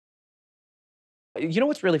You know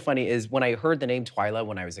what's really funny is when I heard the name Twyla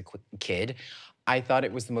when I was a kid, I thought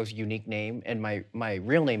it was the most unique name, and my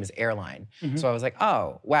real name is Airline. So I was like,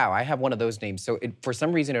 oh, wow, I have one of those names. So for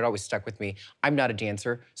some reason, it always stuck with me. I'm not a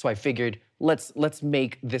dancer, so I figured let's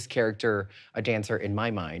make this character a dancer in my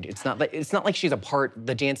mind. It's not like she's a part.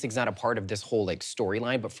 The dancing's not a part of this whole like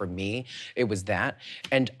storyline, but for me, it was that.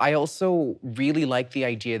 And I also really like the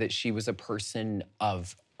idea that she was a person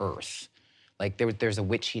of Earth. Like there's a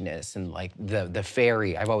witchiness and like the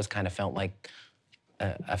fairy. I've always kind of felt like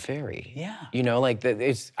a fairy. Yeah. You know, like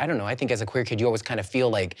I don't know, I think as a queer kid, you always kind of feel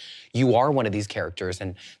like you are one of these characters.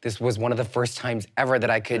 And this was one of the first times ever that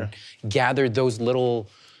I could gather those little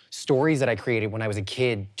stories that I created when I was a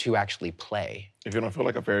kid to actually play. If you don't feel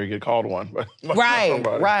like a fairy, get called one. Right.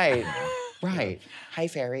 Hi,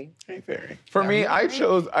 fairy. Hey, fairy. For me, I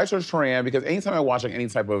chose Troy Ann because anytime I watch like any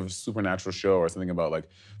type of supernatural show or something about like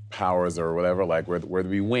powers or whatever, like whether it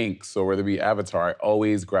be Winx or whether it be Avatar, I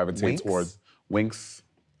always gravitate towards Winx,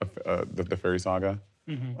 the fairy saga.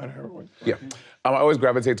 Yeah, I always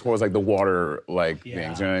gravitate towards like the water like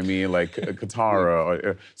things. You know what I mean? Like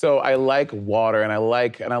Katara. So I like water, and I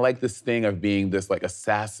like this thing of being this like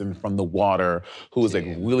assassin from the water who is like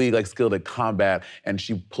really like skilled at combat, and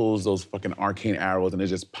she pulls those fucking arcane arrows and is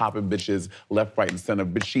just popping bitches left, right, and center.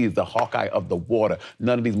 But she's the Hawkeye of the water.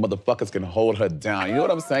 None of these motherfuckers can hold her down. You know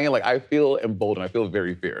what I'm saying? Like I feel emboldened. I feel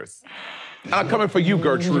very fierce. I'm coming for you,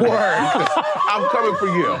 Gertrude. I'm coming for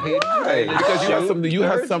you. Hey, because you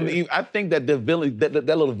have something. I think that the villain, that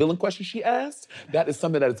little villain question she asked, that is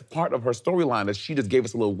something that is part of her storyline. That she just gave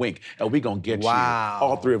us a little wink, and we gonna get you.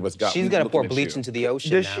 All three of us got. She's gonna pour bleach into the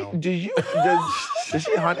ocean now. Does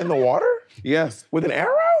she hunt in the water? Yes. With an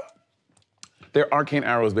arrow? They're arcane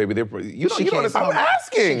arrows, baby. You don't. I'm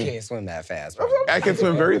asking. She can't swim that fast. I can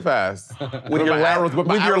swim very fast. With your arrows, but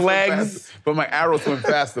with your legs. But my arrows swim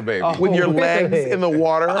faster, baby. With your legs in the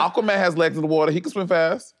water. Aquaman has legs in the water. He can swim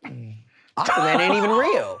fast. Aquaman ain't even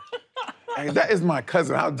real. Hey, that is my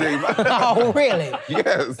cousin. How dare you? Oh, really?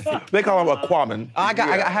 Yes. They call him Aquaman.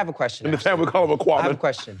 I have a question. In the family, we call him Aquaman. I have a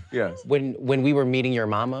question. Yes. When we were meeting your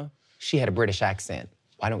mama, she had a British accent.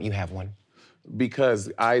 Why don't you have one? Because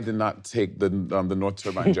I did not take the North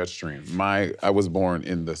Turbine jet stream. I was born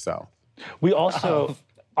in the South. We also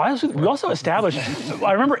established,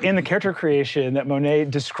 I remember in the character creation that Monet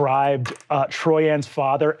described Troy Ann's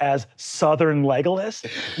father as Southern Legolas,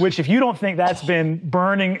 which if you don't think that's been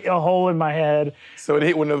burning a hole in my head. So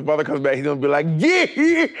when the father comes back, he's gonna be like, yeah,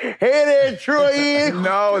 hey there, Troy Ann.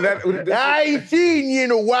 No, I ain't seen you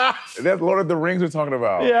in a while. That's Lord of the Rings we're talking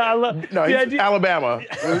about. Yeah, I love. No, he's Alabama.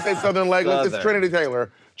 When we say Southern Legolas, it's Trinity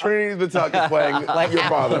Taylor. Trinity the Tuck is playing your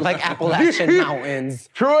father. Like Appalachian Mountains.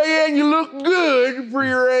 Troy Ann, you look good for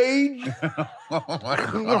your age. Oh my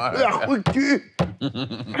God.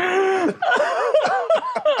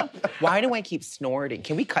 Why do I keep snorting?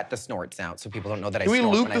 Can we cut the snorts out so people don't know that I Can we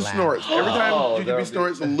snort loop when the I laugh? snorts? Every time GGB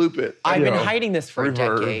snorts, loop it. I've been hiding this for a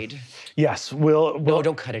Reverb. decade. Yes, we'll No,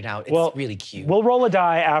 don't cut it out. It's really cute. We'll roll a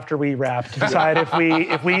die after we wrap to decide if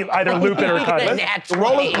we either loop it or cut it.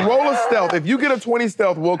 Naturally. Roll a stealth. If you get a 20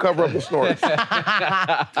 stealth, we'll cover up the snorts.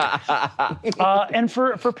 And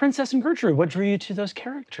for Princess and Gertrude, what drew you to those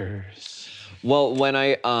characters? Well, when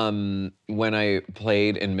I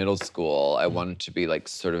played in middle school, I wanted to be like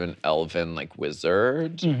sort of an elven like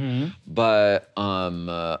wizard, but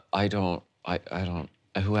I don't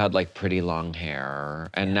who had like pretty long hair,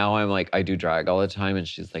 and now I'm like I do drag all the time, and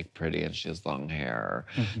she's like pretty and she has long hair,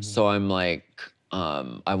 so I'm like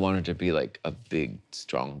I wanted to be like a big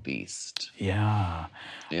strong beast. Yeah.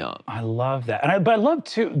 Yeah. I love that. But I love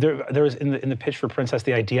too, there was in the pitch for Princess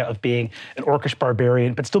the idea of being an orcish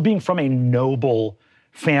barbarian, but still being from a noble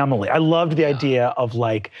family. I loved the idea of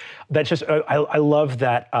like, that just, I love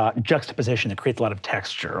that juxtaposition that creates a lot of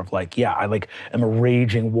texture of like, yeah, I like am a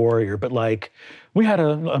raging warrior, but like, we had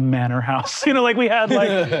a manor house, you know, like we had like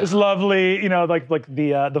this lovely, you know, like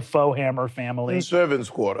the faux hammer family. Servants'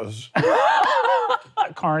 quarters.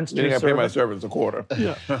 Carnes You gotta pay my servants a quarter.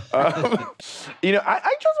 Yeah. You know,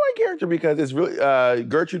 I chose my character because it's really,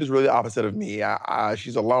 Gertrude is really the opposite of me.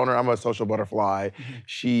 She's a loner, I'm a social butterfly.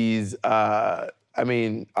 She's, I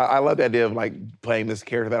mean, I love the idea of like playing this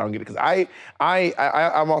character that I don't get it, because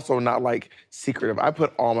I'm also not like secretive. I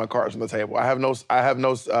put all my cards on the table. I have no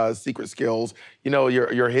secret skills. You know,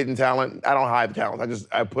 your hidden talent, I don't hide the talents.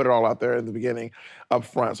 I put it all out there in the beginning, up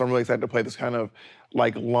front. So I'm really excited to play this kind of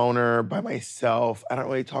like loner by myself. I don't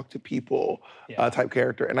really talk to people type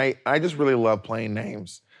character. And I just really love playing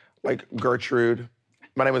names. Like Gertrude,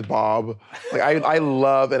 my name is Bob. Like I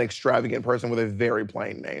love an extravagant person with a very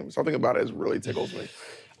plain name. Something about it really tickles me.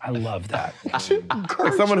 I love that.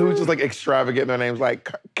 Like someone who's just like extravagant in their names, like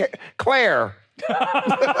Claire.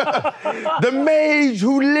 The mage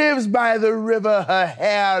who lives by the river, her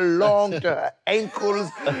hair long to her ankles,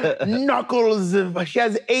 knuckles. She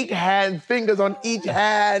has 8 fingers on each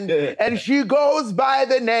hand, and she goes by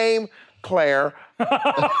the name Claire.